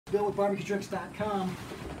Bill with BBQDrinks.com.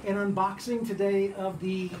 An unboxing today of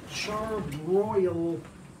the Charbroil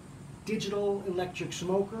Digital Electric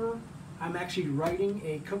Smoker. I'm actually writing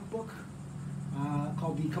a cookbook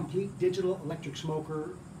called the Complete Digital Electric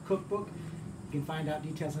Smoker Cookbook. You can find out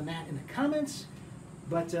details on that in the comments,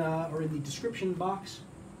 but or in the description box.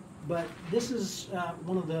 But this is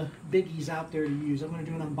one of the biggies out there to use. I'm going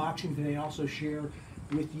to do an unboxing today. Also share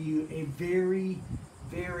with you a very,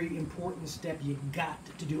 very important step you got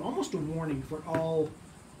to do. Almost a warning for all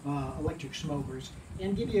electric smokers,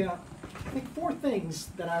 and give you, I think, 4 things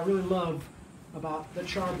that I really love about the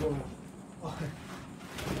Charbroil.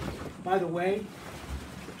 By the way,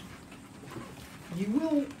 you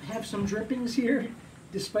will have some drippings here,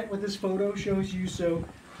 despite what this photo shows you. So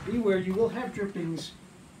beware, you will have drippings,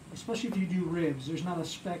 especially if you do ribs. There's not a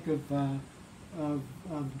speck of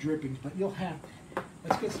drippings, but you'll have that.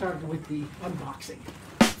 Let's get started with the unboxing.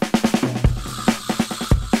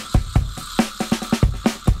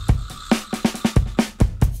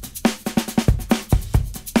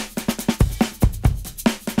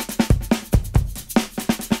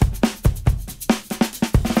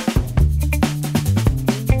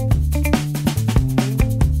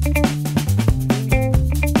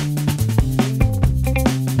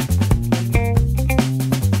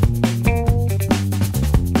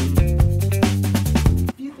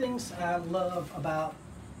 I love about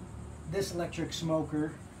this electric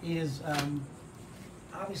smoker is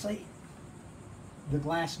obviously the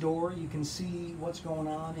glass door. You can see what's going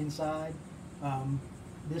on inside.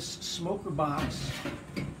 This smoker box,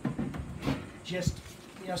 just,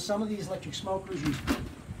 you know, some of these electric smokers use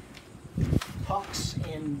pucks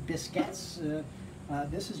and biscuits.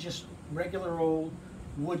 This is just regular old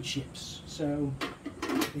wood chips, so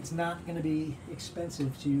it's not going to be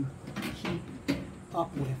expensive to keep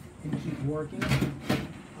up with and keep working.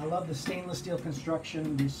 I love the stainless steel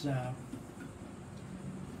construction. This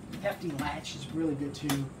hefty latch is really good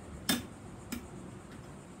too.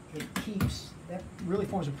 It keeps, that really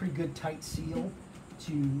forms a pretty good tight seal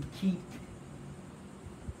to keep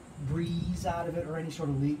breeze out of it or any sort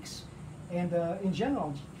of leaks. And in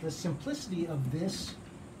general, the simplicity of this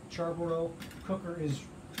Charbroil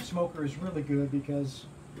smoker is really good, because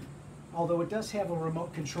although it does have a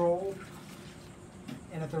remote control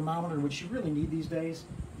and a thermometer, which you really need these days,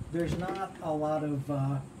 there's not a lot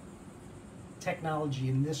of technology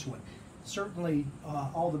in this one. Certainly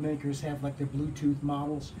all the makers have like their Bluetooth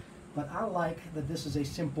models, but I like that this is a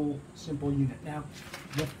simple unit. Now,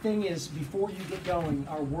 the thing is, before you get going,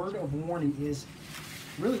 our word of warning is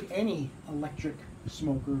really any electric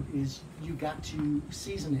smoker is you got to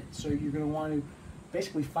season it. So you're going to want to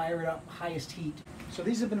basically fire it up highest heat. So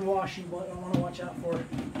these have been washed. You want to watch out for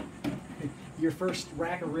your first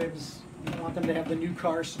rack of ribs. You don't want them to have the new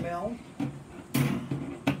car smell.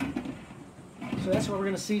 So that's why we're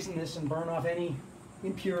going to season this and burn off any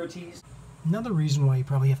impurities. Another reason why you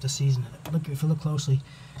probably have to season it, look, if you look closely,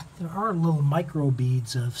 there are little micro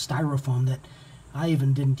beads of styrofoam that I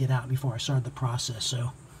even didn't get out before I started the process.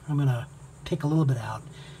 So I'm going to pick a little bit out,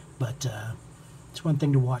 but it's one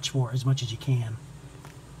thing to watch for as much as you can.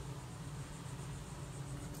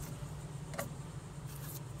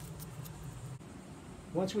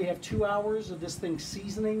 Once we have 2 hours of this thing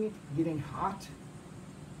seasoning, getting hot,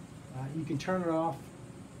 you can turn it off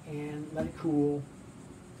and let it cool,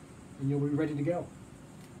 and you'll be ready to go.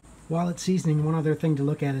 While it's seasoning, one other thing to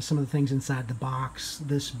look at is some of the things inside the box.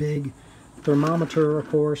 This big thermometer, of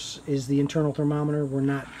course, is the internal thermometer. We're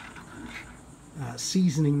not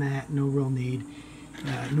seasoning that, no real need,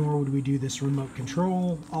 nor would we do this remote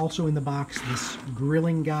control. Also in the box, this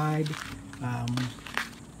grilling guide,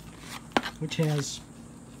 which has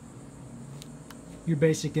your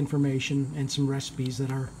basic information and some recipes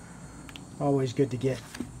that are always good to get.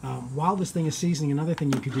 While this thing is seasoning, another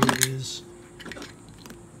thing you could do is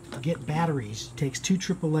get batteries. It takes 2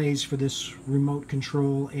 AAAs for this remote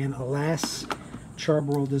control, and alas,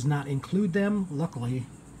 Charbroil does not include them. Luckily,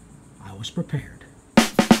 I was prepared.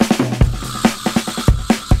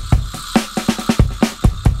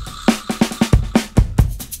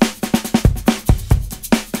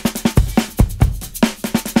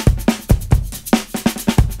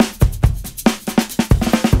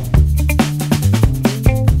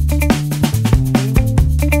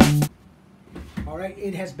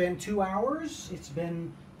 It has been 2 hours. It's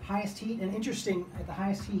been highest heat, and interesting, at the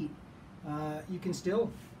highest heat, you can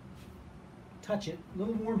still touch it. A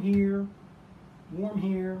little warm here, warm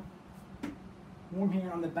here, warm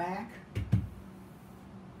here on the back.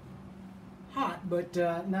 Hot, but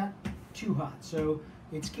not too hot. So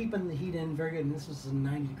it's keeping the heat in very good. And this is a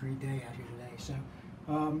 90-degree day out here today. So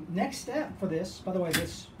next step for this, by the way,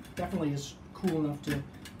 this definitely is cool enough to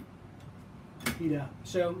heat up.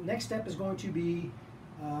 So next step is going to be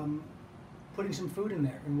putting some food in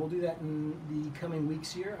there, and we'll do that in the coming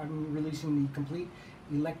weeks here. I'm releasing the complete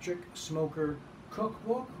electric smoker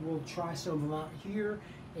cookbook. We'll try some of them out here,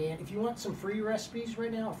 and if you want some free recipes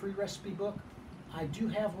right now, a free recipe book, I do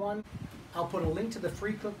have one. I'll put a link to the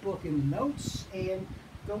free cookbook in the notes, and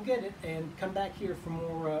go get it and come back here for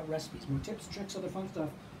more recipes, more tips, tricks, other fun stuff.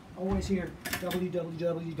 Always here,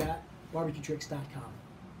 www.barbecuetricks.com.